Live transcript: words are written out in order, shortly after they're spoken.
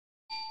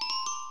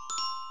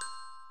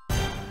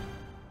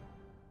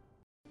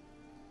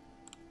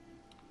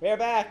We're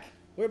back.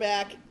 We're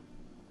back.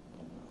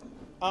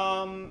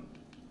 So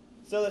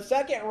the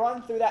second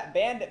run through that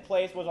bandit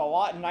place was a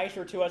lot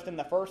nicer to us than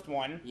the first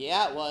one.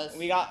 Yeah, it was.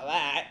 We got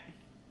that.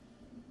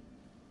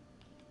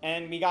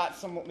 And we got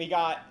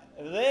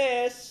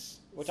this,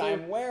 which So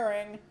I'm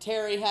wearing.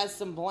 Terry has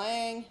some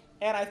blang.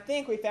 And I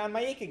think we found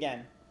Maik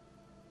again.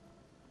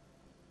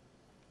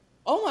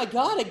 Oh my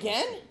god,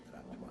 again?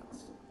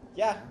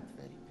 Yeah.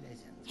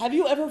 Have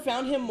you ever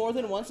found him more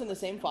than once in the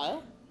same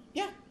file?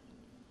 Yeah.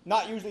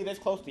 Not usually this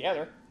close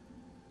together.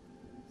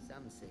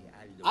 Some say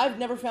Aldo. I've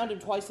never found him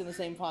twice in the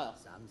same file.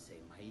 Some say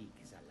Maik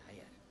is a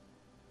liar.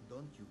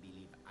 Don't you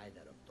believe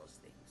either of those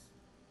things?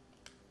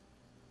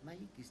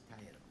 Maik is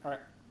tired.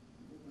 Alright.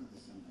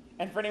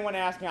 And for anyone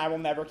asking, I will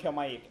never kill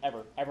Maik.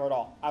 Ever. Ever at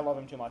all. I love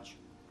him too much.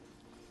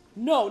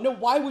 No,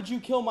 why would you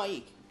kill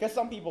Maik? Because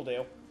some people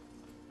do.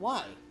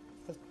 Why?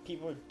 Because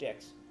people are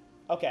dicks.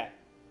 Okay.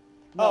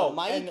 No, oh,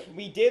 Maik. and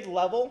we did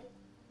level.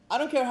 I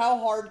don't care how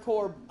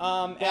hardcore.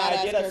 And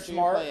I did a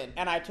smart,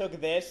 and I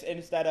took this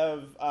instead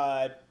of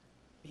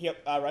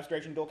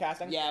restoration dual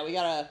casting. Yeah, we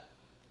got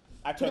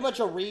pretty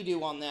much a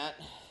redo on that.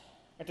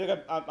 I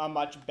took a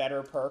much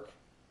better perk.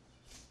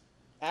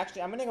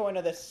 Actually, I'm gonna go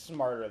into this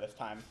smarter this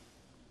time.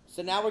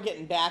 So now we're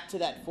getting back to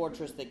that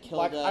fortress that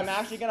killed us. I'm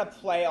actually gonna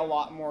play a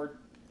lot more.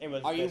 It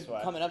was. Are you this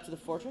way. coming up to the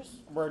fortress?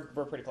 We're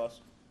pretty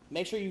close.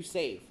 Make sure you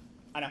save.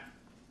 I know.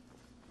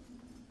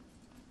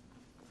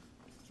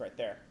 It's right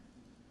there.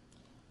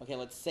 Okay,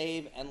 let's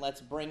save and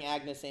let's bring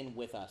Agnes in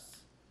with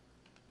us.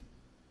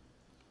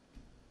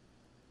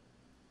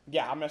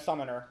 Yeah, I'm gonna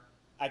summon her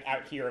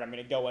out here, and I'm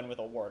gonna go in with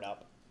a ward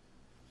up.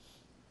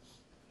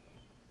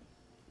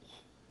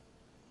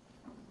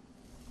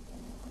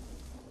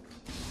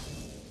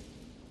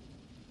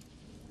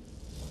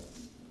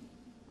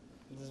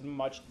 This is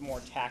much more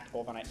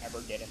tactical than I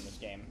ever did in this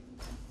game.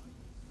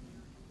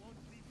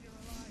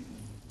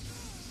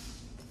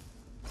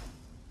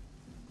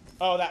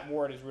 Oh, that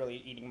ward is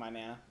really eating my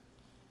mana.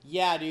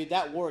 Yeah, dude,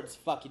 that ward's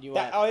fucking you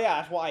up. Oh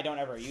yeah, that's why I don't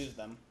ever use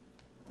them.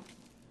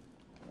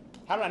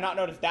 How did I not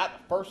notice that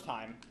the first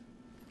time?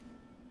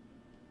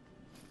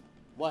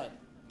 What?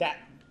 That?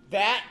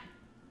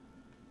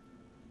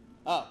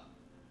 Oh.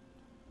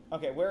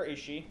 Okay, where is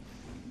she?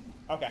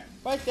 Okay.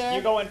 Right there.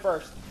 You go in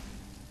first.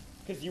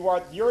 Because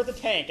you're the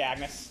tank,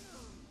 Agnes.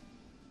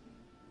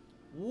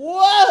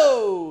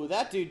 Whoa!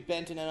 That dude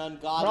bent in an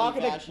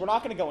ungodly fashion. We're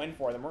not gonna go in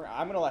for them.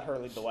 I'm gonna let her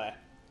lead the way.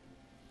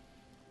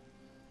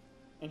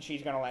 And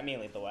she's gonna let me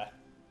lead the way.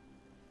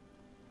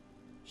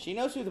 She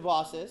knows who the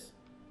boss is.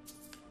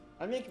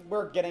 I think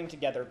we're getting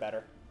together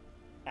better.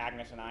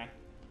 Agnes and I.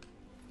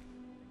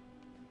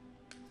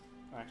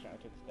 Oh, actually, I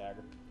took the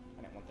dagger.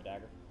 I didn't want the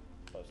dagger.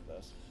 Close to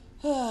this.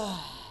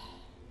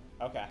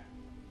 Okay.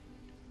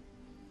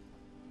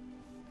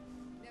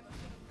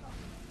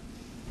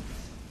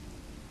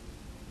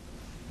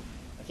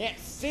 I can't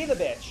see the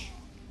bitch.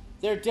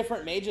 They're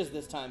different mages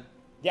this time.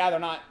 Yeah, they're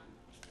not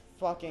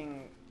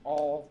fucking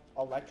all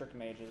electric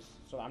mages,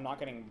 so I'm not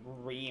getting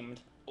reamed.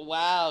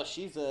 Wow,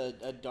 she's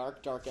a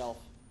dark elf.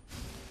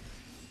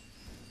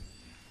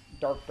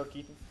 Dark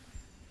Darkeethus.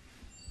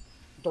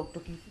 Dark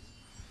Darkeethus.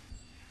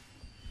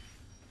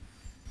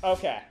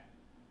 Okay.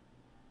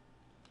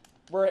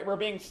 We're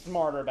being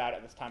smarter about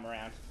it this time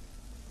around.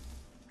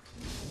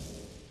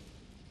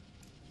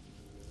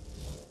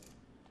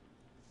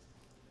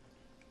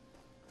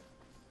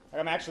 Like,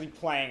 I'm actually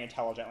playing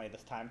intelligently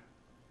this time.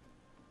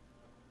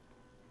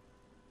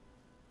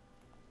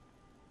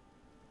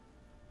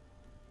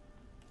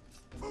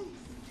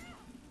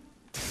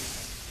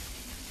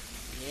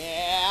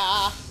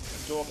 Yeah.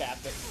 Dual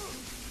cast it.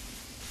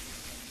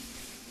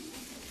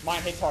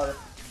 Mine hits harder.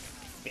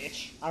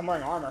 Bitch. I'm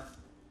wearing armor.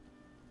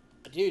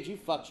 Dude, you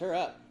fucked her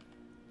up.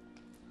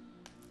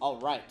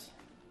 Alright.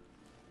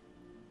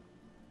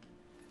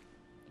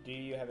 Do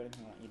you have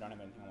anything on? You don't have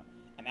anything on.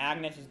 And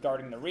Agnes is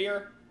guarding the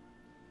rear.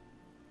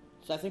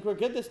 So I think we're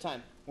good this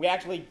time. We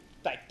actually,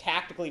 like,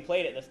 tactically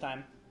played it this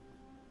time.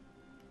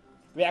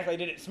 We actually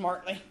did it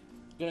smartly.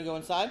 You gonna go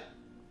inside?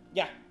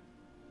 Yeah.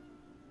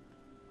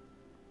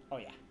 Oh,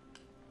 yeah.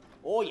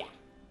 Oh, yeah.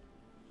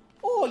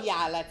 Oh,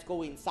 yeah, let's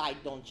go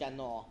inside, don't ya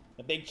know?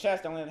 The big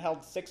chest only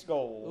held 6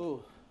 gold.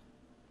 Ooh.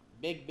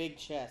 Big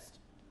chest.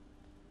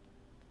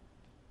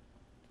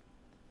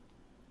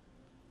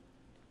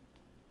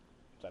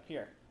 What's up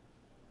here?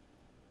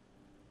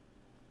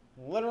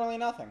 Literally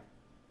nothing.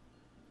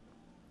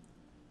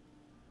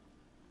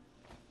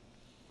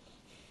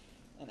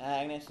 And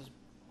Agnes is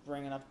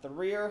bringing up the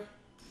rear.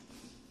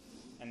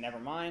 And never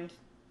mind.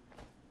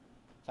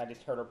 So I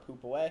just heard her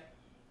poop away.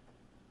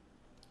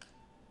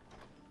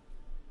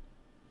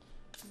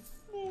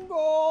 Go!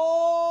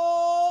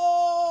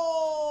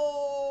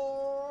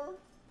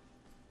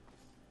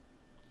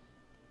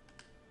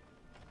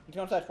 Let's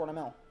go inside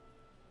Fortnum.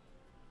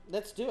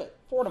 Let's do it.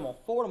 Fortnum.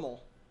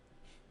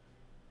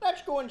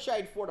 Let's go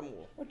inside Fortnum.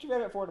 What's your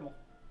favorite Fortnum?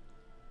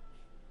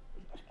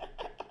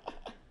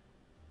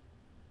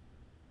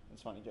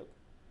 It's a funny joke.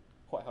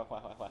 What?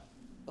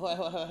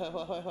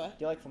 Do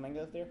you like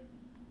flamingos, dear?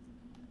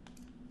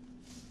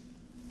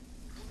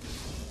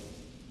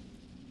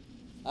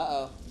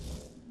 Uh-oh.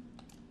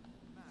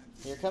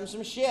 Here comes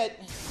some shit.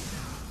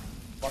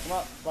 Fuck him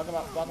up, fuck him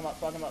up, fuck him up,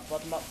 fuck him up,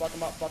 fuck him up, fuck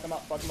him up, fuck him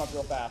up, fuck him up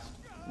real fast.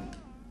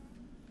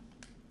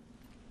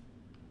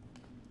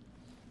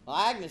 Well,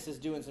 Agnes is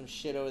doing some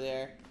shit over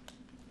there.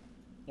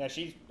 Yeah,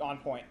 she's on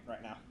point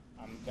right now.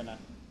 I'm gonna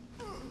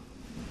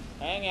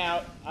hang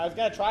out. I was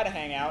gonna try to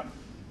hang out.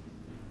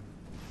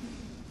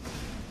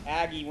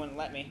 Aggie wouldn't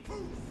let me.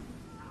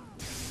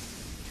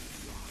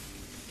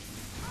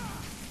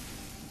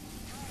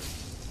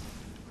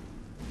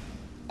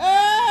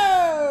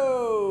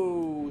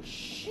 Oh,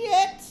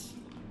 shit!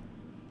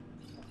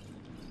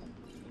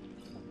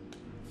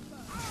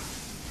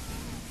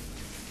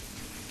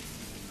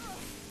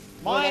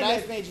 Mine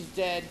Ice is, Mage is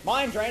dead.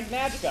 mine drains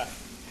Magicka.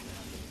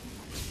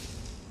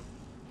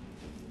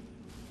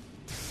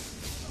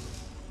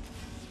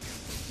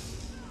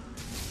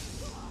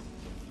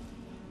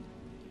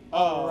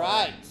 All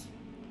right.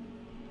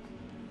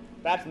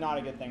 That's not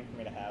a good thing for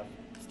me to have.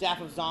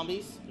 Staff of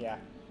Zombies? Yeah.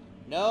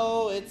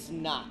 No, it's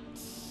not.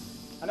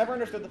 I never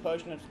understood the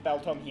potion of spell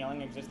tome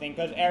healing existing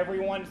because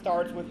everyone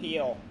starts with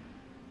heal.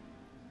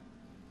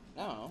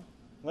 No.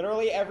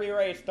 Literally every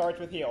race starts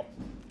with heal.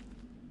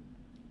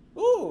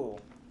 Ooh.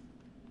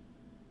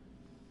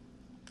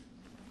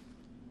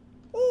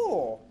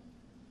 Ooh.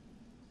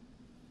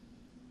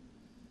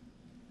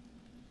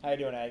 How you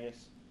doing,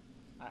 Agus?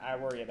 I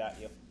worry about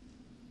you.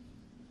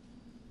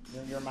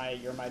 You're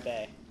my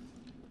bae.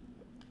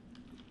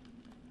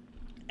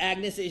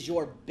 Agnes is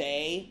your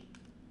bae?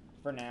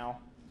 For now.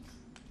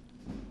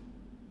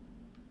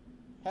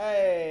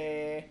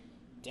 Hey.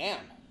 Damn.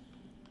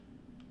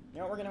 You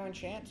know what we're gonna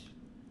enchant?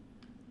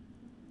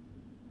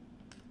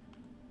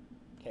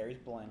 Terry's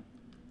bling.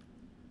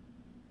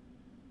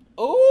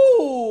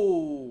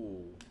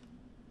 Ooh.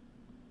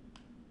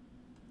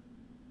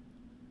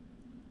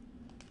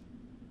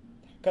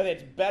 Cause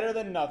it's better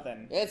than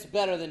nothing. It's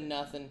better than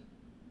nothing.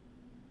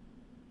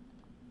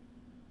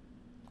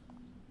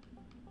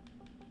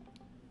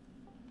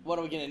 What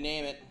are we gonna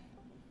name it?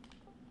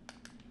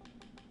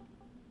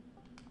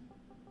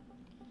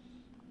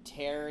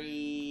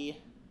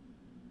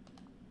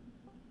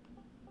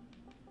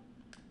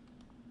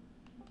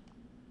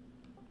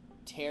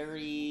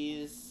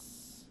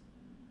 Terry's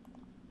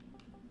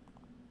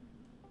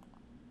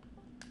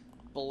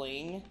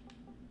bling.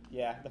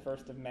 Yeah, the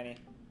first of many.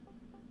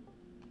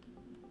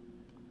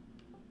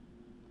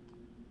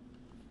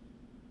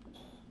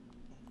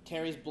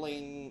 Terry's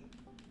bling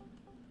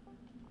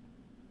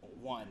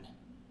 1.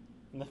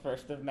 The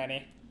first of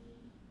many.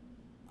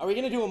 Are we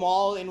gonna do them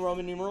all in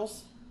Roman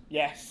numerals?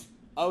 Yes.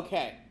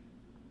 Okay.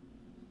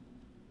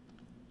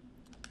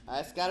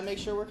 I just gotta make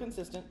sure we're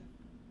consistent.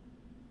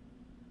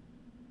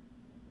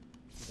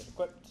 Is it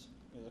equipped?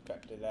 Is it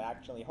equipped? Did it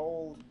actually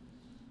hold?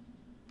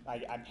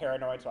 I'm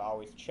paranoid, so I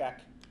always check.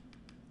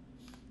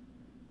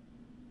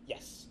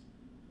 Yes.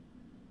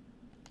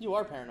 You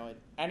are paranoid.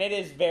 And it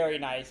is very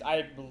nice.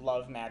 I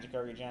love magic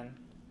regen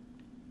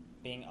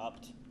being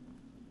upped.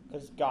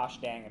 Because gosh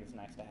dang, it is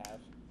nice to have.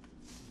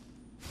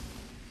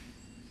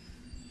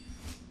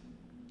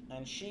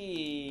 And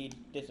she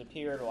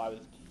disappeared while I was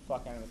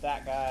fucking with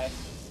that guy.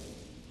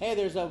 Hey,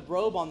 there's a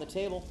robe on the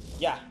table.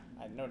 Yeah,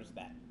 I noticed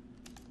that.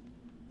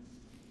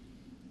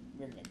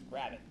 We're gonna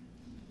grab it.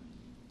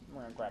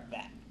 We're gonna grab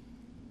that.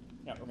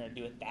 You know what we're gonna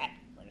do with that?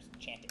 We're gonna just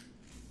enchant it.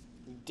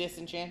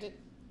 Disenchant it?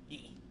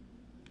 Yee.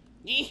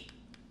 Yee!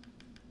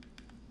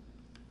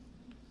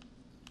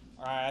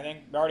 Alright, I think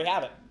we already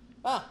have it.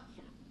 Ah,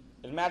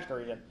 It's magic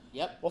regen.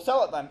 yep. We'll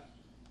sell it then.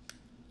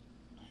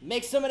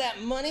 Make some of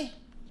that money.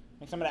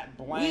 Make some of that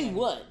We blank.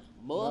 want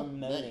more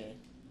money.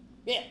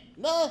 Yeah,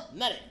 more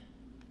money.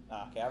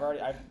 Okay,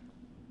 I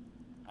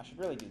should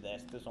really do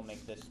this. This will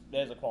make this.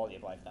 There's a quality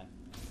of life thing.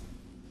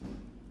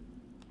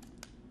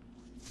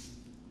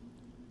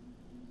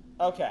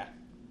 Okay.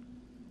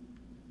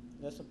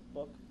 Is this a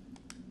book?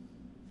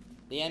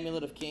 The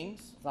Amulet of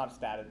Kings. It's not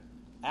statted.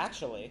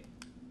 Actually.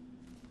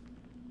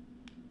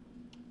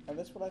 Is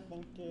this what I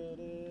think it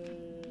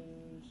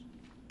is?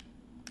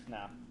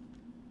 No.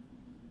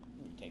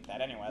 You can take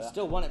that anyway, though.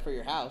 Still want it for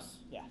your house.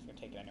 Yeah, you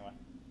can take it anyway.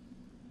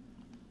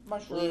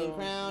 Bleeding Mushrooms.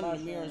 crown,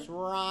 Ramirez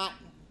rot.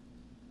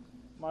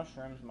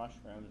 Mushrooms,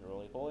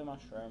 roly poly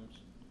mushrooms.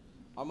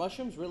 Are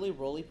mushrooms really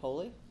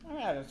roly-poly? I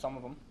mean, I did some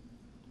of them.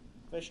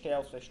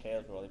 Fishtails,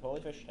 roly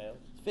poly fishtails.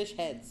 Fish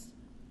heads.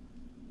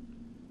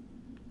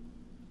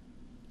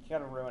 You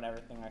gotta ruin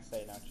everything I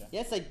say, don't you?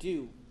 Yes, I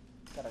do.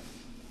 Gotta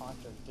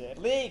contradict.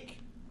 Leak!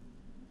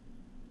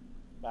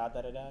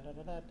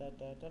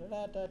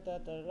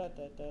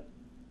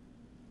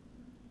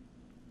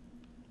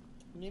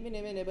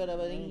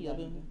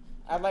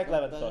 I like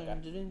lemon soda.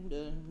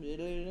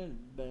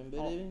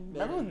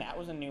 Remember when that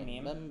was a new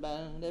meme? Remember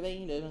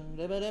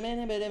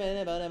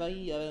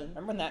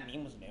when that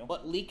meme was new?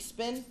 What, leak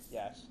spin?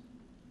 Yes.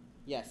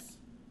 Yes.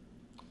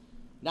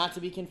 Not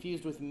to be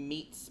confused with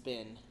meat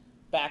spin.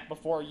 Back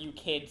before you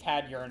kids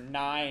had your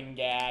 9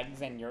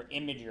 gags and your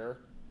imager.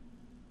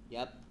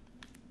 Yep.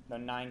 The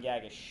 9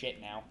 gag is shit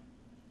now.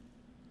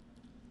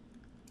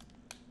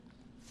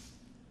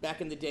 Back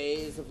in the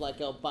days of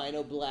like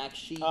albino black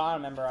sheep. Oh, I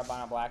remember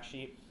albino black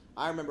sheep.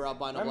 I remember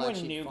albino Remember black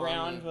sheep. when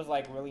Newgrounds was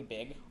like really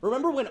big?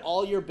 Remember when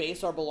all your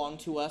base are belong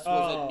to us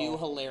was Oh. a new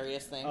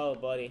hilarious thing? Oh,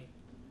 buddy.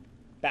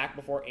 Back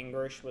before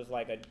English was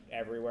like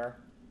everywhere.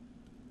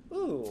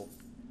 Ooh.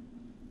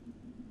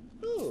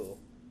 Ooh.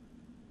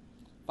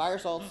 Fire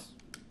salts.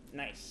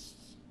 Nice.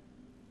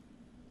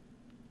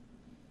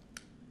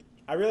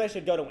 I really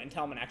should go to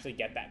Windhelm and actually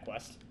get that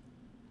quest.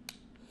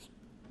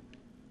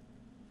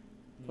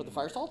 For the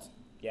fire salts?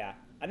 Yeah.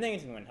 I think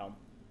it's in Windhelm.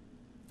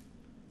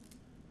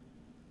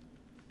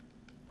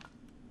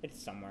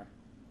 It's somewhere.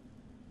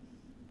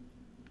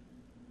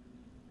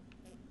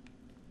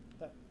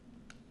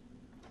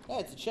 Yeah,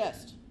 it's a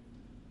chest.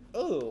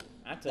 Ooh.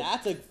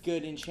 That's a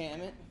good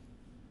enchantment.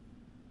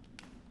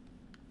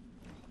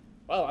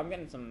 Oh, I'm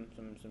getting some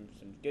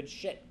good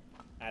shit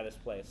out of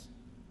this place.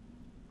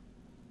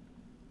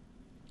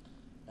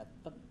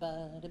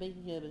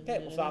 Okay,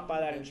 we'll stop by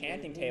that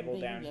enchanting table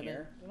down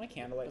here. Is my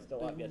candlelight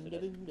still up? Yes, it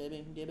is.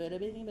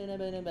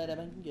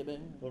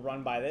 We'll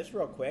run by this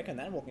real quick, and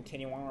then we'll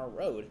continue on our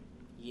road.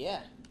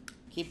 Yeah.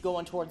 Keep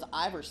going towards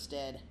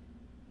Ivarsted.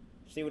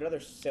 See what other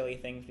silly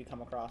things we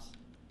come across.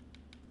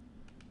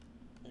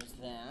 There's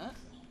that.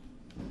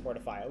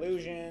 Fortify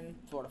illusion.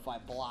 Fortify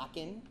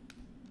blocking.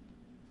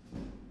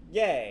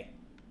 Yay!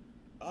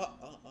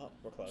 Oh,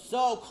 we're close.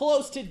 So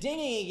close to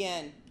dinging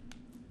again.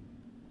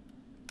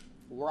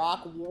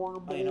 Rock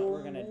warble. Oh, you know what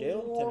we're gonna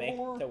do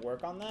to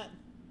work on that?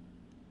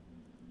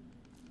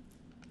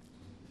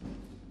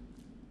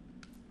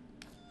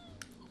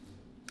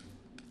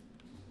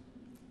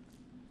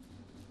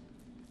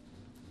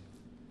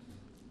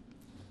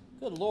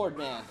 Good lord,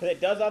 man. Because it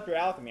does up your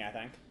alchemy, I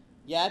think.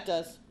 Yeah, it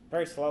does.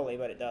 Very slowly,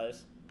 but it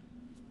does.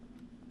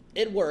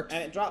 It works.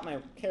 And it dropped my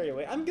carry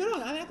weight. I'm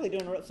actually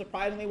doing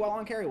surprisingly well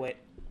on carry weight.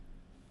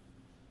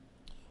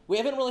 We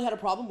haven't really had a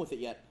problem with it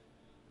yet.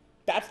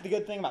 That's the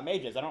good thing about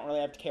mages. I don't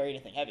really have to carry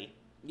anything heavy.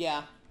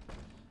 Yeah.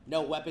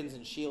 No weapons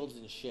and shields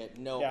and shit.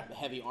 No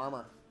heavy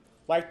armor.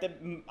 Like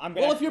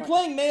well, if you're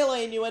playing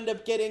melee and you end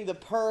up getting the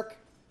perk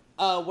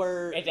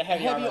where it's a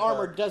heavy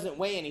armor perk. Doesn't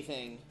weigh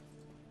anything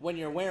when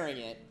you're wearing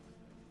it.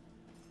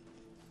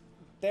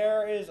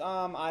 There is,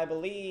 I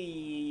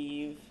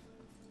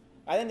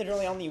think there's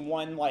really only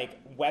one, like,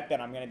 weapon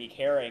I'm going to be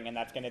carrying, and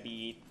that's going to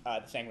be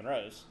the Sanguine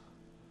Rose.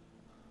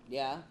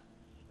 Yeah.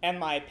 And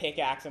my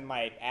pickaxe and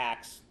my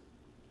axe.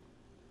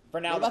 For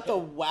now, what about the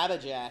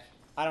Wabbajack?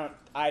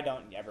 I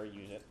don't ever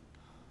use it.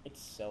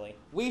 It's silly.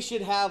 We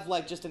should have,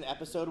 like, just an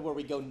episode where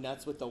we go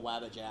nuts with the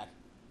Wabbajack.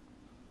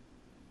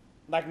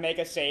 Like, make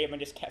a save and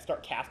just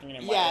start casting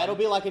it in Yeah, it'll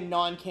be like a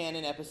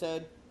non-canon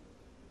episode.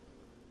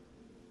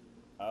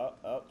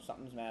 Oh,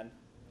 something's mad.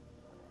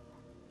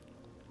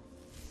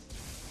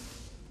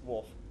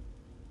 Wolf.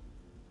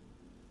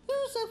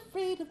 Who's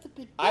afraid of the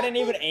big bad I didn't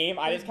even wolf? aim,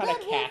 I just kind of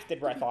casted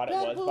where I thought it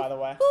was, by the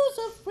way.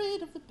 Who's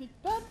afraid of the big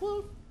bad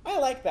wolf? I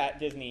like that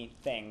Disney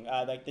thing,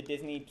 like the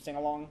Disney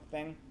sing-along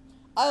thing.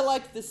 I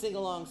liked the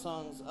sing-along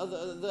songs,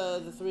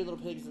 the Three Little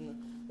Pigs,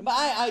 but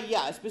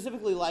I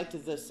specifically liked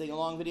the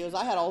sing-along videos.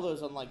 I had all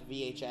those on like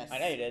VHS. I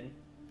know you did.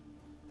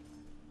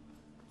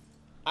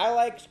 I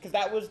liked, because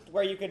that was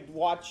where you could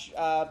watch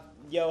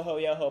Yo Ho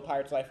Yo Ho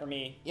Pirate's Life for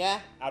me. Yeah.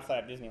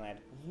 Outside of Disneyland.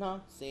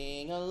 No,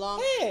 sing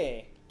along.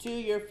 Hey. To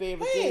your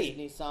favorite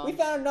Disney song. We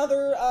found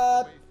another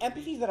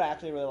NPCs that I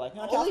actually really like.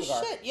 Holy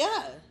shit!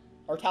 Yeah.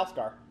 Or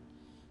Talscar.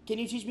 Can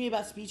you teach me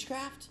about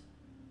speechcraft?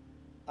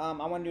 I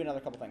want to do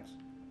another couple things.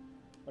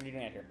 What are you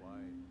doing out here? Why,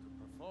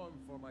 to perform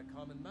for my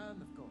common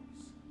man, of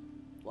course.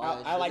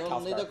 Why I like should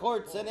only Talscar. the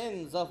courts and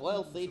inns of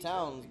wealthy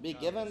towns be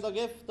given the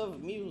gift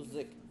of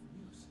music?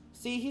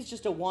 See, he's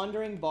just a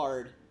wandering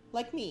bard,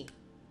 like me.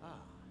 Ah,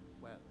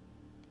 well.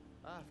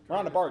 We're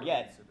not a bard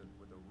yet. Incident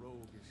with a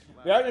roguish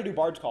We are going to do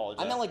Bard's College.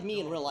 I though. meant like me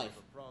in real life.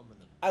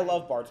 I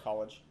love Bard's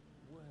College.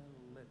 Well,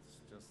 let's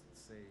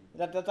just say.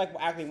 That's like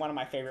actually one of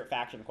my favorite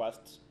faction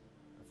quests.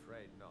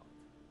 Afraid not.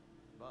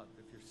 But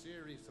if you're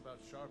serious about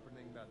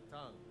sharpening that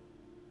tongue,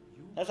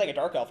 you That's like a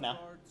dark elf now.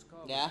 Bard's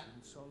College Yeah.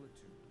 in solitude.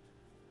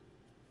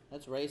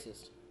 That's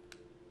racist.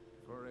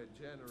 For a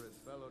generous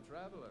fellow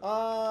traveler.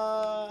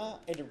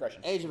 Age of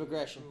Aggression. Age of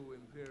Aggression. True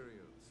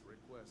Imperials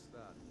request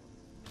that.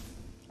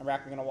 I'm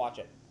actually going to watch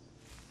it.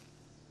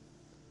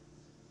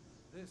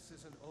 This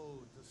is an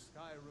ode to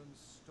Skyrim's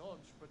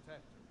staunch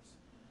protectors,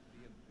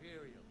 the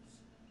Imperials.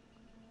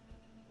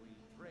 We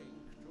drink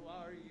to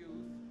our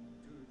youth,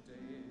 2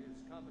 days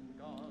come and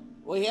gone.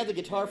 Well, he had the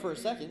guitar for a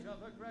second. Age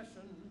of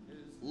aggression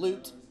is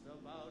Loot. just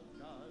about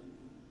done.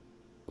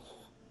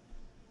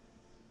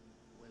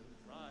 We'll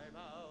drive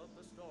out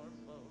the storm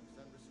cloaks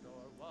and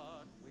restore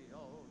what we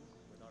own.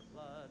 With our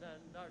blood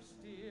and our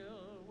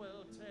steel,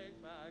 we'll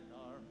take back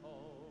our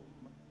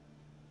home.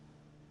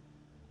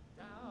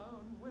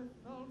 Down with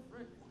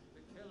Ulfric,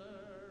 the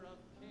killer of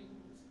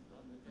kings.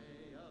 On the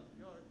day of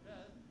your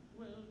death,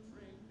 we'll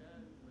drink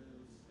and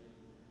we'll sing.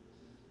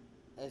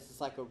 This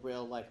is like a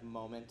real like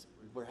moment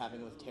we're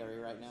having with Terry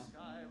right now.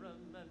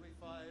 Skyrim and we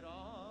fight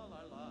all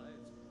our lives.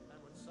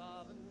 And when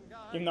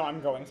Sovngarde Even though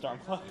I'm going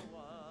Stormcloak.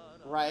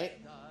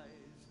 Right. dies,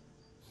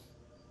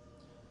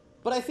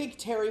 But I think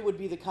Terry would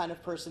be the kind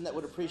of person that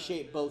would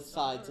appreciate both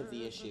sides of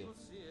the issue.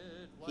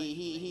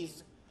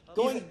 He's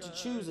going to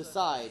choose a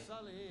side,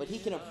 but he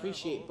can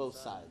appreciate both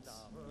sides.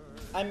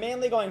 I'm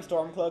mainly going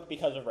Stormcloak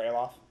because of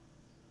Rayloff.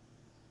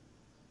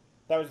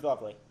 That was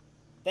lovely.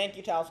 Thank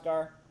you,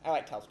 Talskar. I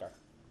like Talskar.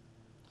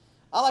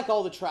 I like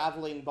all the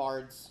traveling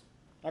bards.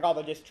 Like all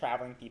the just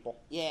traveling people.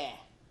 Yeah.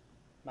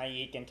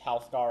 Maik and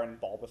Talskar and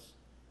Bulbous.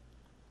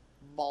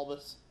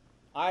 Bulbous.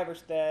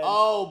 Ivarsted.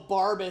 Oh,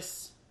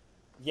 Barbus.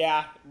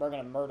 Yeah, we're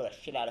gonna murder the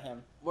shit out of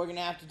him. We're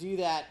gonna have to do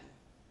that.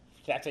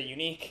 That's a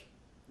unique.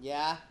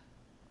 Yeah.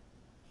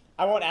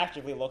 I won't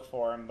actively look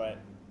for him, but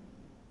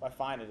if I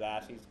find his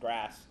ass, he's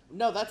grass.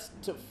 No, that's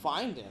to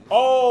find him.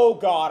 Oh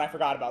god, I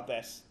forgot about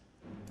this.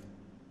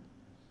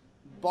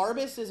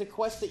 Barbus is a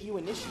quest that you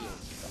initiate.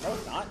 No,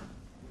 it's not.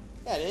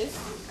 Yeah, it is.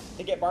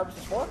 To get Barbus'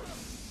 fork?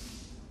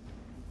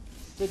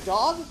 The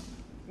dog?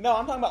 No,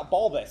 I'm talking about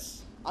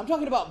Bulbous. I'm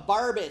talking about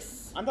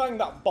Barbus. I'm talking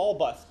about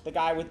Bulbous, the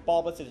guy with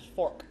Bulbous'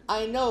 fork.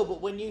 I know,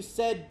 but when you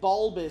said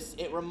Bulbous,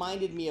 it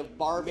reminded me of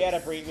Barbus.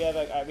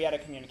 We had a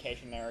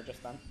communication error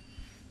just then.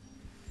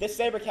 This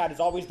saber cat is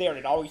always there, and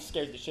it always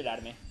scares the shit out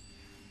of me.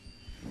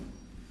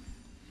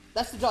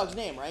 That's the dog's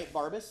name, right?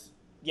 Barbus?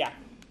 Yeah.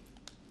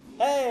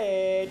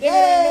 Hey! Ding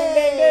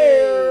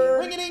Hey!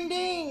 ding ding ding!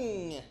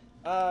 Ring-a-ding-ding!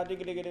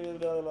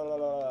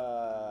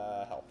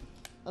 Help.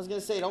 I was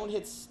gonna say, don't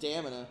hit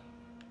stamina.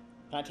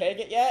 Can I take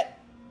it yet?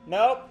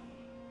 Nope.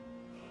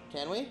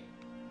 Can we?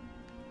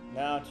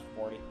 No, it's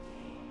 40.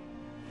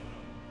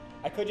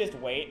 I could just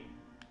wait,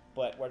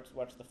 but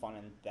what's the fun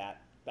in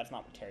that? That's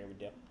not what Terry would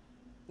do.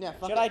 Yeah,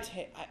 fuck Should it. I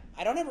take...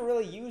 I don't ever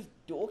really use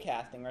dual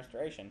casting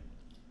restoration.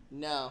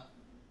 No.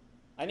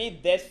 I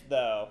need this,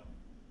 though.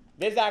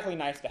 This is actually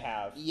nice to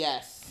have.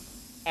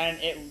 Yes. And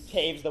it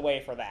paves the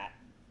way for that.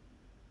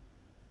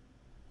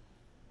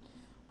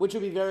 Which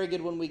will be very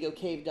good when we go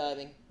cave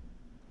diving.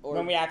 Or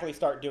When we actually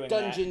start doing that.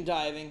 dungeon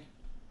diving.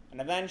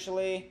 And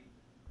eventually,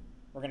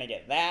 we're going to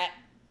get that.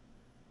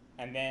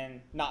 And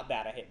then, not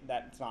that. I hate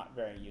that's not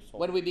very useful.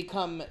 When we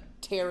become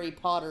Terry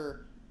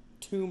Potter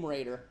Tomb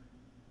Raider.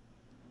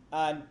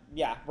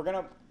 Yeah, we're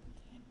going to...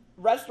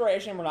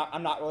 Restoration,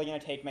 I'm not really going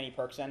to take many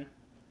perks in.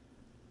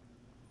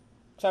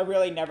 So I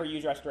really never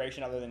use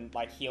restoration other than,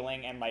 like,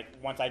 healing and, like,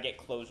 once I get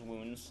closed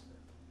wounds.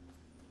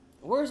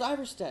 Where's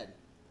Ivarsted?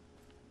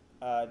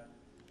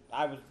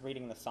 I was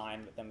reading the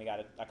sign, but then we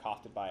got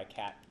accosted by a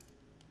cat.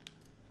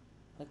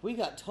 Like, we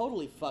got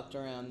totally fucked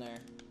around there.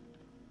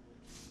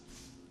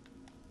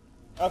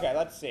 Okay,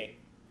 let's see.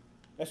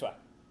 This way.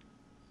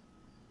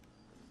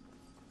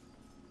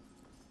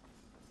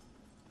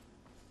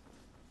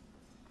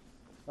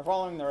 We're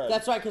following the road.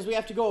 That's right, because we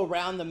have to go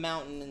around the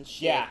mountain and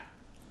shit. Yeah.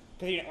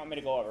 Because you didn't want me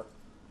to go over.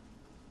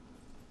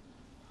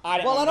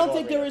 I Well, I don't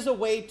think there is a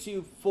way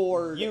to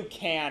ford. You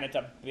can. It's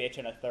a bitch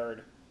and a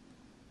third.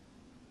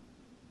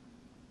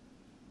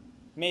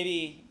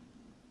 Maybe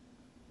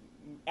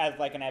as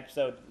like an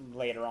episode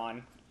later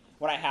on,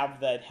 when I have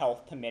the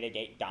health to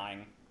mitigate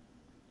dying,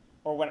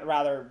 or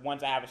rather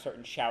once I have a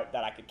certain shout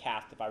that I could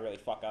cast if I really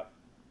fuck up.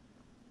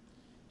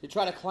 To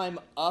try to climb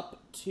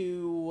up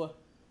to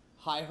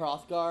High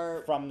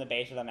Hrothgar From the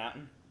base of the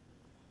mountain,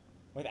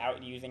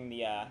 without using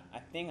the. I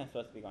think I'm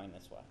supposed to be going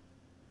this way.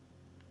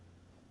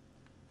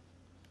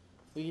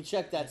 We can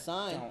check that I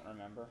sign. don't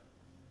remember.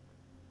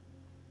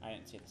 I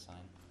didn't see the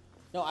sign.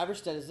 No,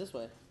 Ivarsted is this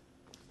way.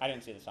 I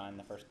didn't see the sign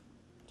the first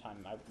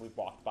time we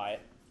walked by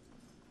it.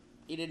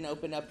 You didn't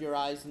open up your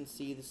eyes and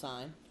see the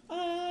sign?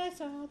 I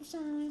saw the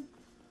sign.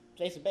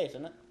 Jason Base,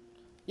 isn't it?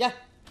 Yeah.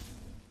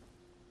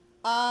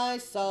 I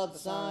saw the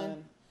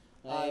sign.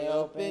 I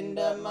opened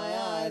up my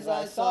eyes,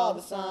 I saw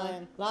the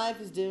sign. Life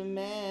is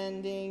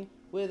demanding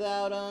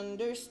without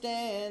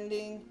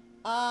understanding.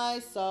 I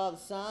saw the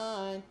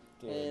sign.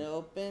 Dude. It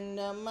opened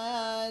up my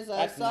eyes, I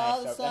That's saw nice.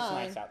 the That's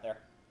sign. nice out there.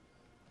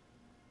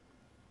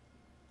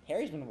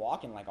 Harry's been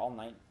walking like all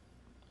night.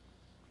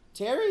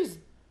 Terry's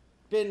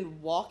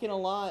been walking a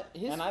lot.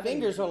 His And I've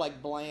fingers been- are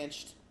like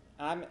blanched.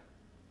 I'm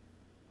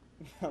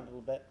a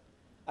little bit.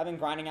 I've been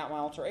grinding out my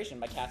alteration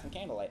by casting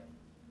Candlelight.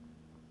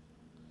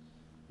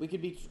 We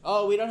could be.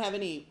 Oh, we don't have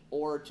any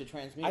ore to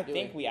transmute. I do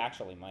think we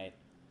actually might.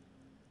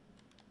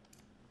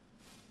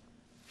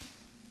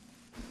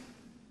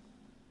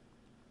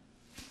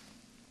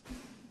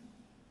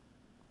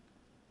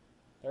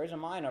 There is a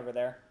mine over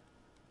there.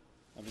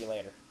 Maybe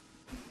later.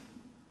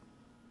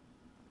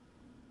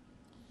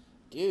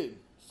 Dude,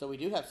 so we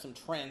do have some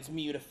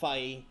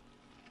transmutify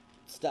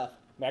stuff.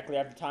 We actually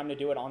have the time to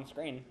do it on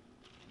screen.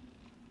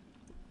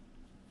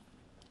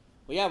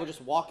 Well, yeah, we're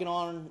just walking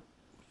on.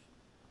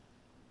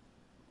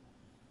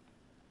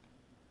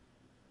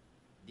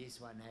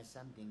 This one has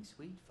something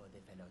sweet for the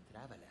fellow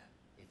traveler,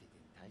 if it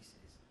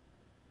entices.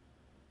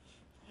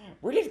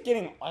 We're just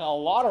getting a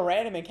lot of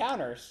random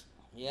encounters.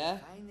 Yeah?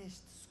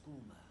 Finest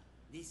skooma,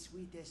 the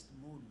sweetest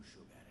moon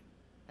sugar,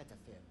 at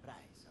a fair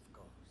price, of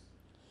course.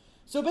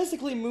 So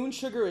basically, moon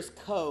sugar is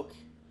Coke,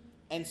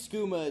 and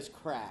skooma is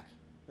crack,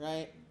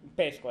 right?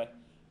 Basically.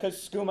 Because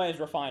skooma is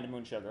refined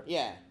moon sugar.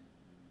 Yeah.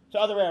 So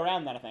other way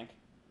around then, I think.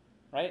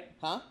 right?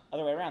 Huh?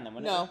 Other way around then,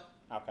 wouldn't No. it?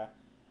 Okay.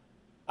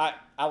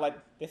 I like,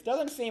 this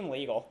doesn't seem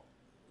legal.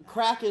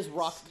 Crack is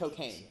rock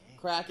cocaine.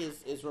 Crack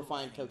is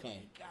refined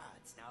cocaine.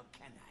 Gods, now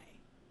can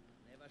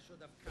I? Never should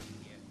have come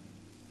here.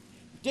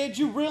 Did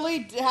you really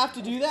have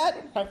to do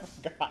that? I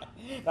forgot.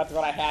 That's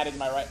what I had in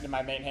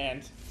my main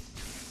hand.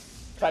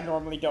 Because I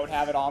normally don't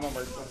have it on when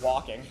we're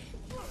walking.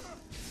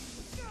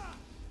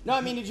 No,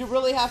 I mean, did you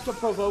really have to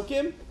provoke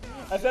him?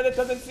 I said it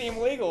doesn't seem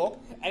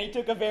legal, and he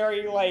took a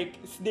very,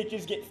 like,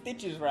 snitches get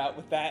stitches route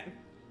with that.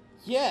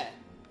 Yeah.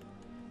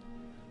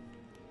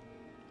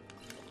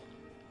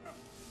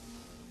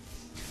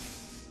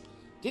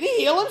 Did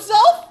he heal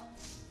himself?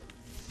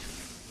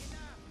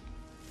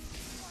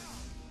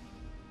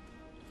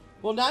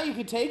 Well, now you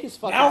can take his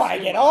fucking... Now I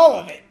skill. get all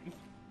of it!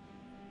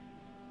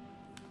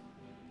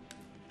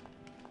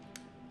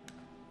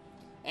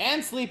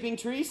 And sleeping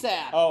tree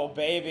sap. Oh,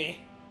 baby.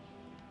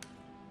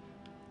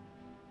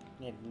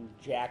 You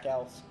jack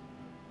else.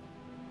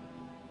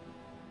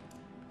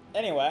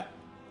 Anyway.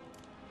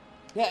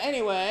 Yeah,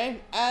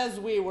 anyway, as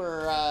we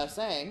were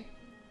saying...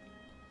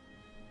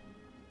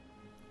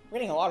 We're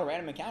getting a lot of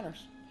random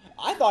encounters.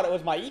 I thought it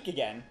was Maik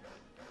again.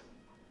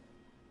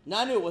 No,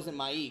 I knew it wasn't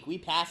Maik. We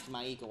passed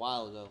Maik a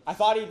while ago. I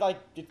thought he, like,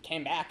 just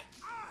came back.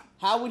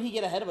 How would he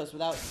get ahead of us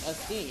without us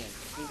seeing him?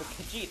 He's a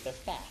Khajiit, they're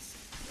fast.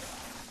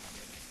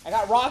 I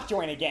got rock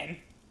joint again.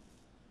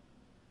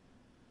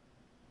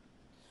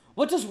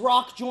 What does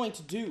rock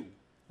joint do?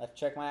 Let's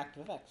check my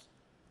active effects.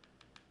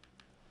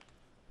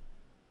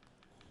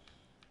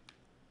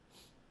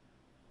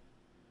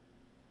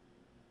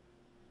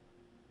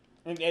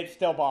 It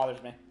still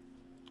bothers me.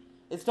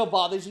 It still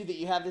bothers you that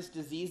you have this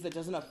disease that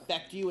doesn't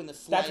affect you in the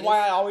slightest? That's why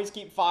I always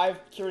keep 5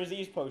 cure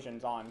disease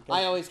potions on.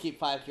 I always keep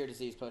 5 cure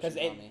disease potions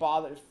Because on me. it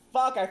bothers.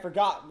 Fuck, I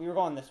forgot we were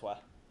going this way.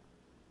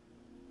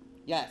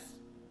 Yes.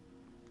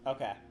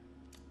 Okay.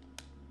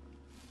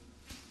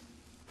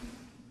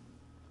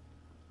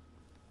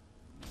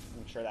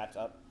 I'm sure that's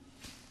up.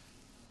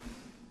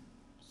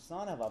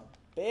 Son of a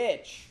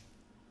bitch.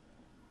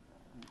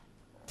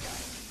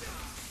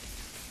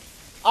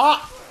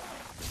 Ah!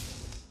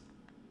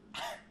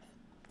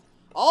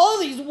 All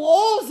these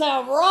wolves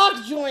have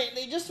rock joint.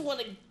 They just want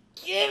to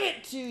give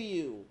it to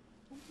you.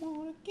 I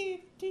wanna give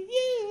it to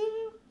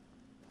you.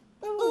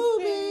 Ooh,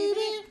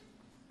 baby.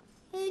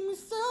 Make me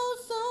so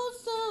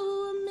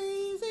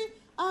amazing.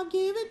 I'll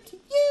give it to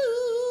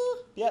you.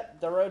 Yep,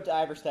 the road to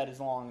Ivarsted is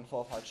long and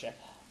full of hardship.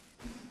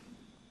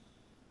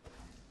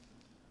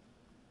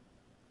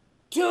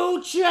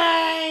 2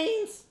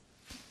 chains.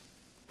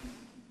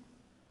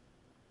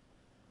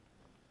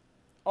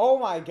 Oh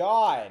my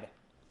god!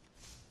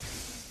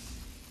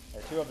 There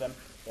are 2 of them.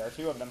 There are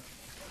 2 of them.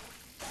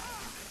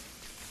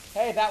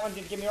 Hey, that one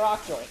did give me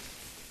rock joint.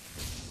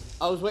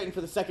 I was waiting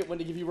for the second one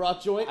to give you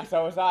rock joint.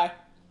 So was I. I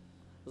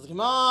was like,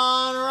 come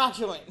on, rock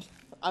joint.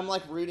 I'm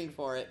like rooting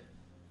for it.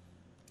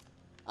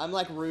 I'm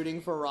like rooting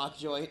for rock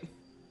joint.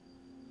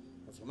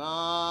 Let's come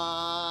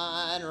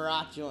on,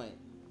 rock joint.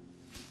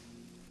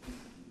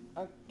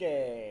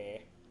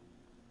 Okay.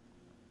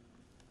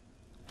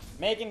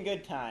 Making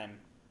good time.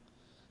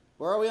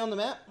 Where are we on the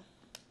map?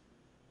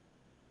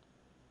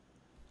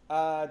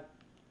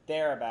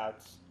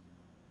 Thereabouts.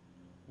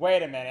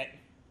 Wait a minute.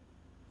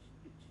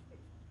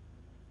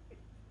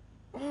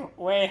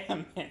 Wait a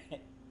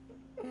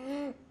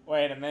minute.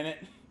 Wait a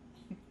minute.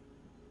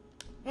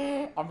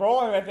 I'm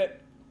rolling with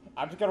it.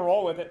 I'm just gonna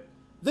roll with it.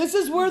 This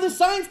is where the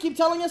signs keep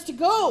telling us to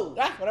go.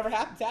 Yeah, whatever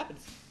happens,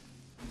 happens.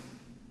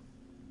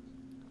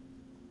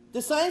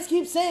 The signs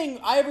keep saying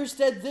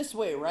Ivarsted this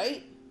way,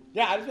 right?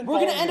 Yeah, I've just been We're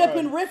gonna following end the up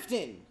in road.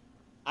 Riften.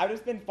 I've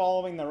just been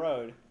following the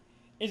road.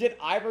 Is it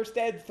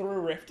Ivarsted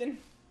through Riften?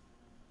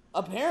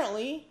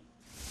 Apparently.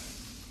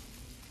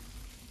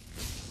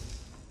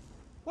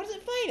 What is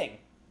it fighting?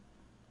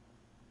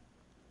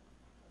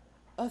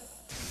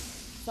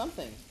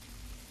 Something.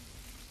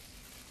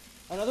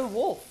 Another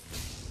wolf.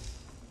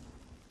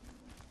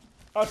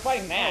 Oh, it's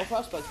fighting Oh, that.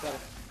 Frostbite's better.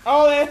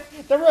 Oh,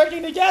 they're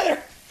working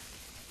together!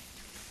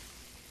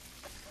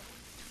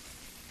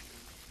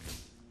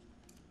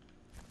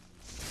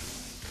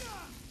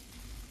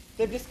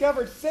 They've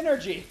discovered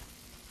synergy.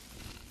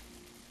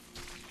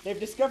 They've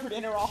discovered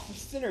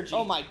inter-office synergy.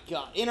 Oh my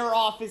god. Inner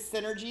office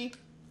synergy.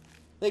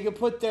 They could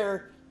put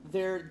their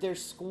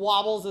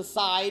squabbles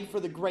aside for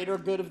the greater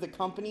good of the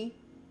company.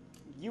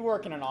 You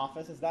work in an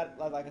office. Is that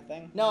like a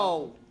thing?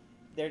 No.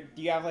 Do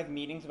you have like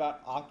meetings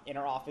about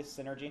inter-office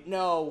synergy?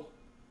 No.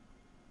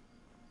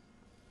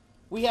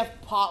 We have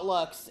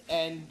potlucks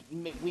and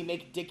we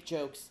make dick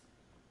jokes.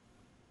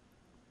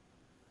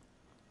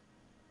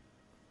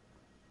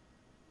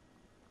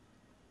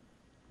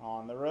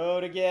 On the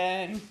road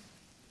again.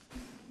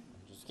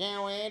 Just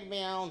can't wait to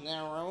be on that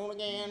road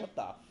again. What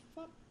the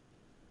fuck?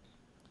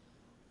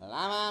 My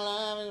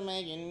love is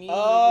making music with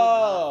my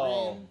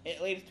Oh, friend.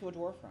 it leads to a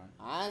dwarf run.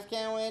 I just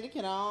can't wait to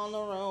get on the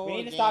road We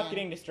need to again. stop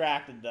getting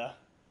distracted, though.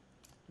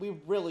 We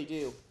really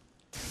do.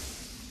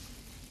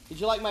 Did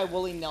you like my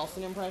Willie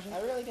Nelson impression?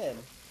 I really did.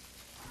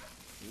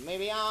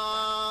 Maybe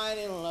I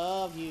didn't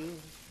love you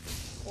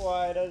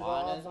Quite as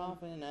quite as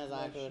often. often as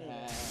I as could should.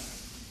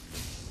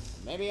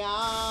 have. Maybe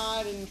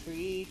I didn't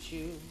treat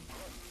you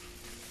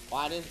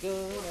quite as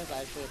good as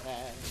I should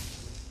have.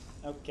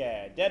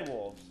 Okay, dead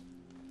wolves.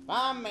 If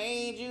I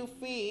made you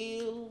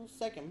feel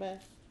second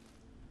best.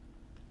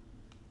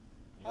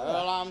 Girl,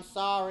 I'm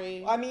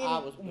sorry. I mean,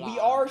 was we blind.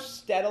 are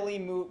steadily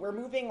we're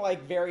moving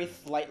like very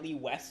slightly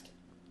west.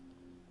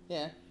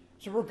 Yeah.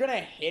 So we're gonna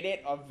hit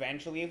it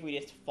eventually if we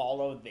just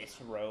follow this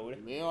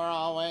road. You are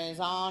always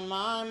on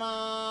my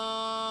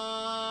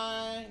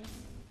mind.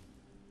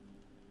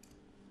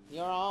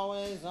 You're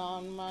always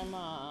on my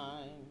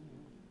mind.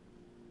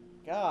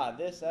 God,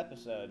 this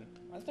episode.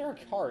 Why is there a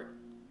cart?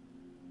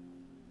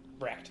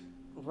 Wrecked.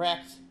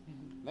 Wrecked.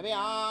 Maybe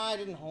I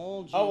didn't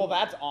hold you. Oh, well,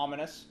 that's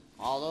ominous.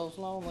 all those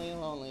lonely,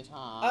 lonely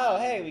times. Oh,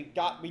 hey,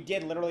 we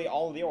did literally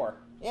all of the ore.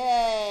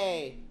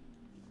 Yay!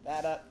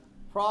 That up.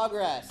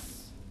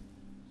 Progress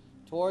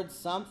towards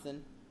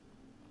something.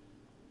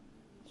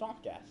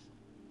 Swamp gas.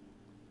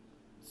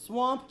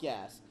 Swamp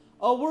gas.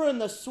 Oh, we're in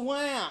the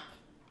swamp.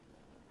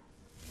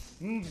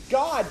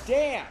 God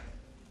damn.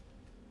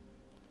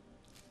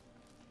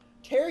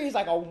 Terry's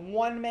like a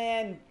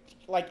one-man,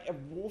 like a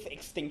wolf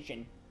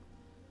extinction.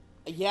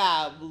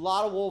 Yeah, a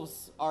lot of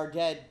wolves are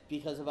dead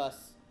because of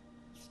us.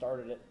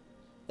 Started it.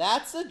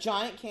 That's a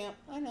giant camp.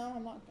 I know,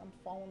 I'm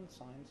following the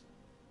signs.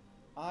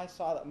 I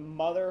saw that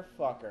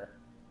motherfucker.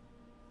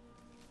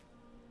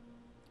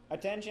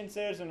 Attention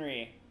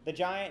citizenry. The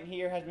giant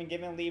here has been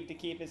given leave to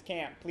keep his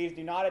camp. Please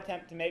do not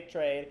attempt to make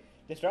trade,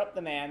 disrupt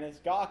the man,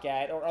 gawk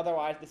at, or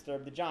otherwise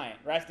disturb the giant.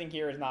 Resting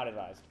here is not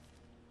advised.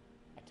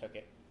 I took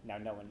it. Now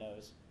no one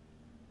knows.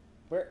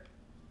 Where?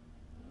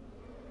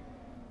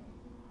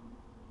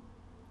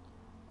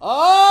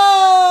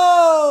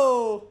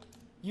 Oh!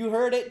 You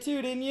heard it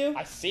too, didn't you?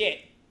 I see it.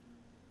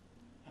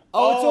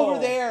 Oh, it's over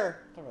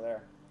there. It's over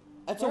there.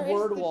 That's Where a is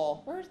word the-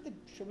 wall. Where's the...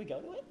 Should we go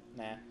to it?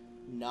 Nah.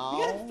 No.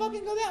 We gotta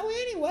fucking go that way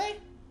anyway.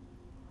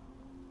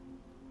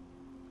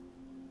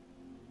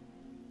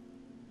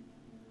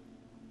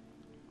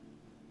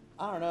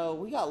 I don't know.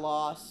 We got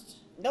lost.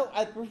 No,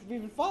 we've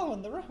been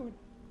following the road.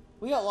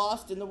 We got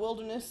lost in the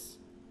wilderness.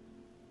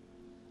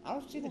 I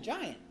don't see the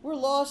giant. We're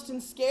lost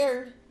and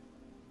scared.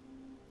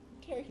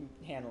 Terry can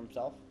handle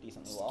himself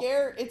decently well.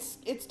 Scared.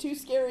 It's too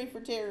scary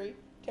for Terry.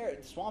 Terry,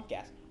 swamp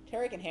gas.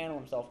 Terry can handle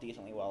himself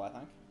decently well, I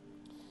think.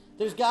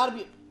 There's got to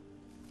be.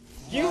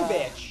 You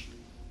bitch!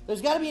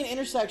 There's got to be an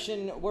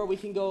intersection where we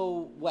can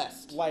go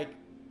west. Like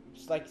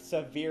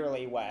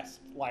severely west.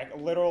 Like,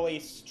 literally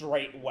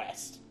straight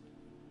west.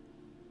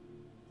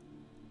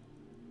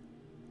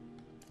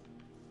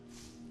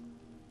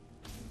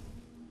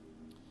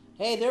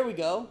 Hey, there we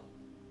go.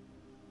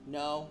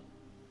 No.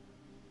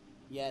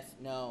 Yes,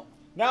 no.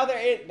 No,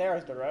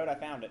 there's the road. I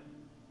found it.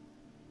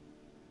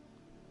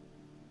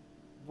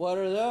 What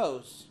are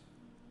those?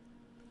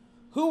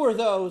 Who are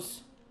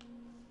those?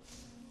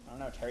 I don't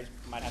know. Terry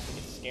might have to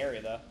get scary,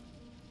 though.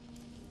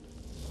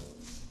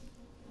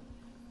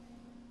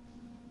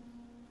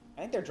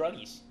 I think they're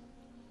druggies.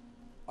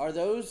 Are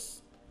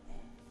those...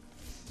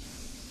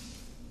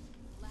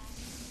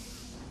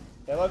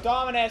 They look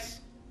ominous.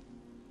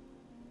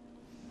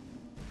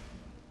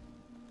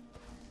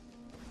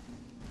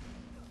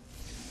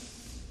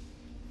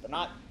 They're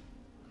not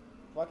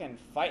fucking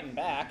fighting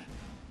back.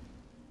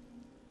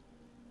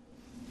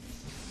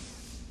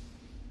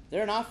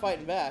 They're not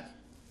fighting back.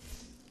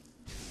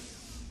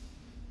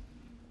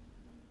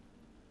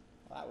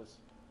 Well,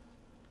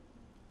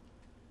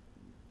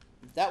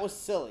 That was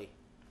silly.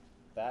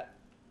 that.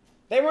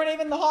 They weren't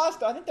even the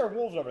hostile. I think they're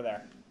wolves over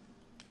there.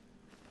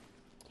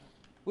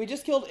 We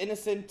just killed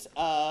innocent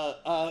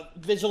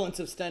vigilance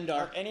of Stendar.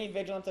 Are any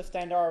vigilance of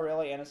Stendar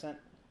really innocent?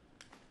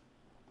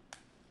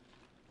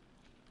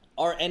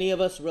 Are any of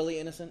us really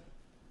innocent?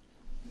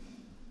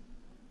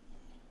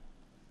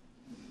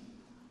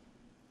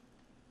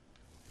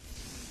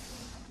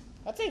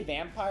 That's a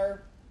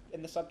vampire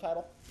in the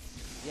subtitle.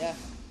 Yeah.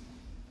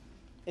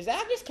 Is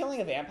that just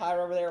killing a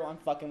vampire over there while I'm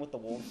fucking with the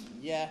wolves?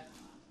 Yeah.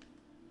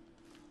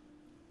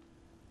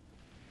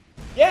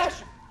 Yeah!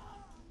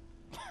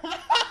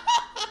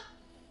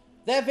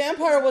 That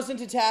vampire wasn't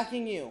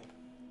attacking you.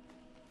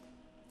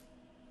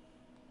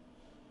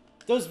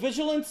 Those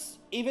vigilants,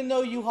 even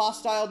though you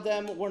hostiled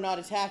them, were not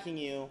attacking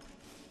you.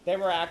 They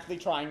were actually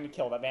trying to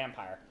kill the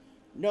vampire.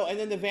 No, and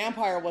then the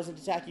vampire wasn't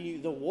attacking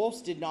you. The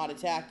wolves did not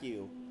attack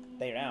you.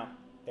 They know.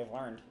 They've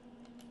learned.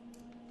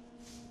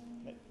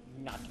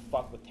 Not to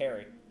fuck with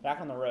Terry. Back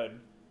on the road.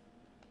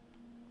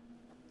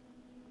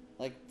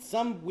 Like,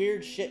 some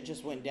weird shit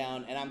just went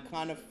down, and I'm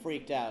kind of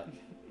freaked out.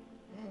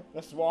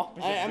 The swamp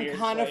is a I'm weird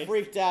kind of place.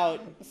 freaked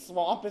out. The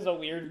swamp is a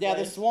weird Yeah,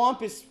 place. the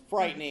swamp is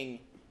frightening.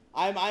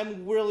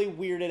 I'm really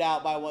weirded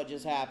out by what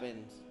just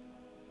happened.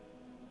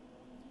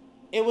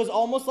 It was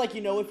almost like,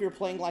 you know, if you're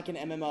playing like an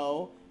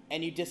MMO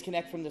and you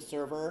disconnect from the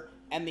server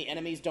and the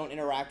enemies don't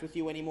interact with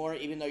you anymore,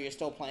 even though you're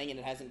still playing and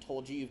it hasn't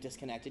told you you've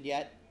disconnected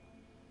yet.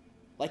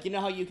 Like, you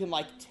know how you can,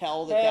 like,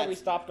 tell that Hey, that's... we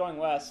stopped going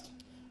west.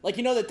 Like,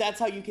 you know that that's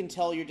how you can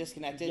tell you're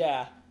disconnected?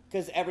 Yeah.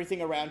 because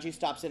everything around you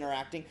stops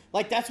interacting.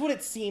 Like, that's what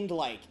it seemed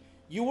like.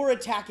 You were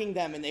attacking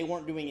them and they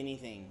weren't doing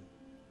anything.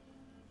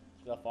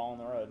 Still following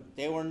the road.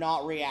 They were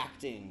not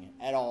reacting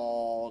at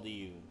all to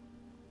you.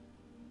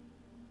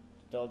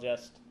 Still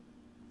just...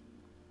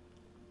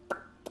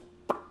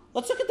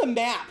 Let's look at the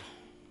map.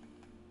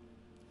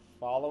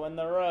 following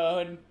the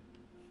road.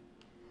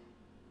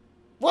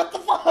 What the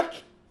fuck?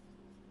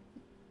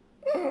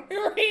 We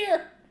were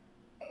here!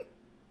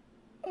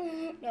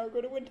 Now we're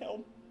going to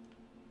Windhelm.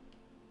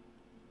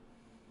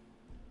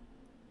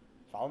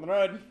 Following the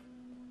road.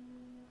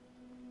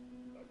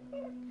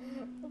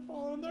 We're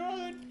following the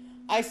road.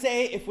 I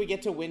say if we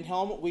get to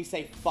Windhelm, we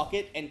say fuck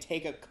it and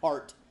take a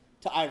cart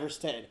to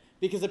Ivarsted.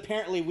 Because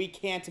apparently we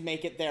can't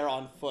make it there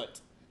on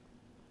foot.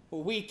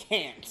 We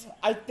can't.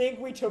 I think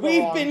we took a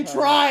We've wrong been turn.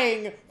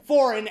 trying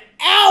for an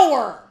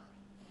hour!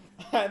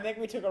 I think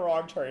we took a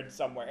wrong turn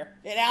somewhere.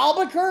 In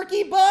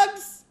Albuquerque,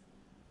 Bugs?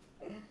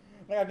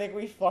 Like, I think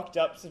we fucked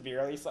up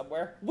severely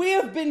somewhere. We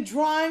have been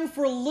trying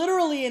for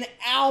literally an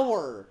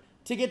hour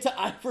to get to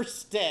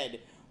Ivarsted.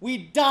 We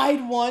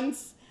died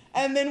once,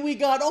 and then we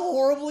got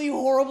horribly,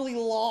 horribly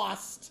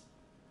lost.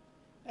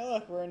 Hey,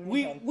 look, we're in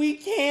Windhelm. We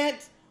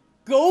can't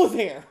go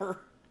there.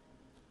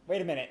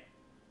 Wait a minute.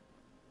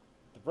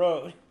 The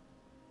road.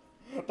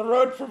 The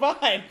road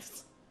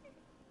provides.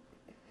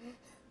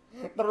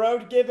 The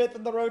road giveth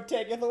and the road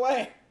taketh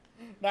away.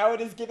 Now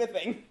it is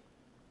givething.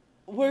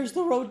 Where's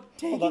the road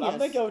taking Hold on, us? I'm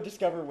gonna go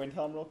discover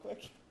Windhelm real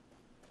quick.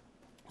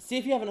 See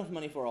if you have enough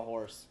money for a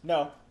horse.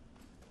 No.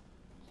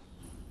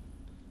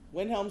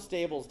 Windhelm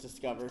Stables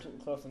discovered.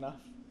 Close enough.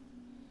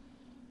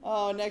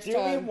 Oh, next Do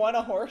time. we want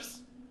a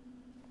horse?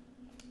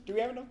 Do we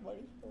have enough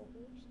money for a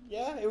horse?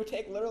 Yeah, it would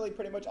take literally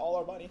pretty much all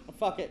our money.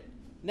 Fuck it.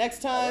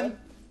 Next time. Alright.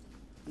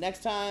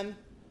 Next time.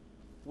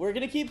 We're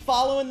gonna keep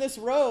following this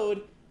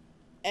road,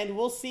 and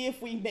we'll see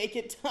if we make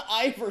it to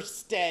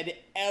Ivarsted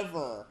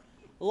ever.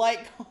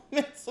 Like,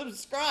 comment,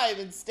 subscribe,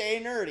 and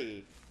stay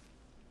nerdy.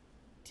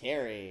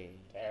 Terry.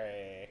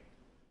 Terry.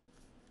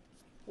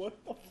 What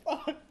the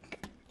fuck?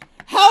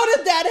 How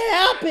did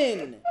that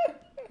happen?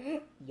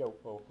 Yo,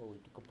 ho, ho,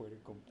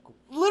 go.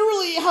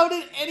 Literally, how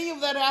did any of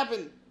that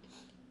happen?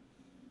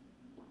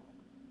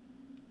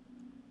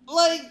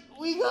 Like,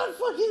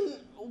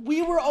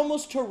 we were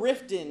almost to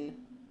Riften,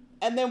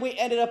 and then we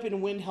ended up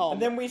in Windhelm.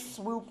 And then we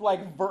swooped like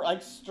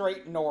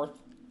straight north.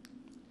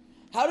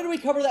 How did we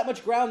cover that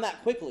much ground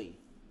that quickly?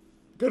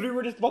 Because we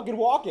were just fucking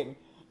walking.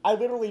 I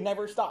literally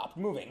never stopped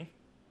moving.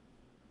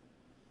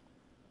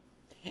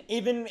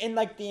 Even in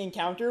like the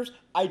encounters,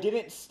 I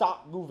didn't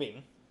stop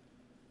moving.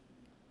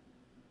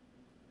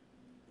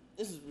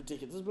 This is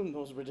ridiculous. This has been the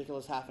most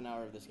ridiculous half an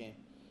hour of this game.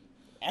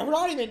 And we're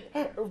not even...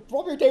 It'll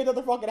probably take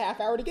another fucking half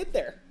hour to get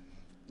there.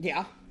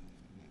 Yeah.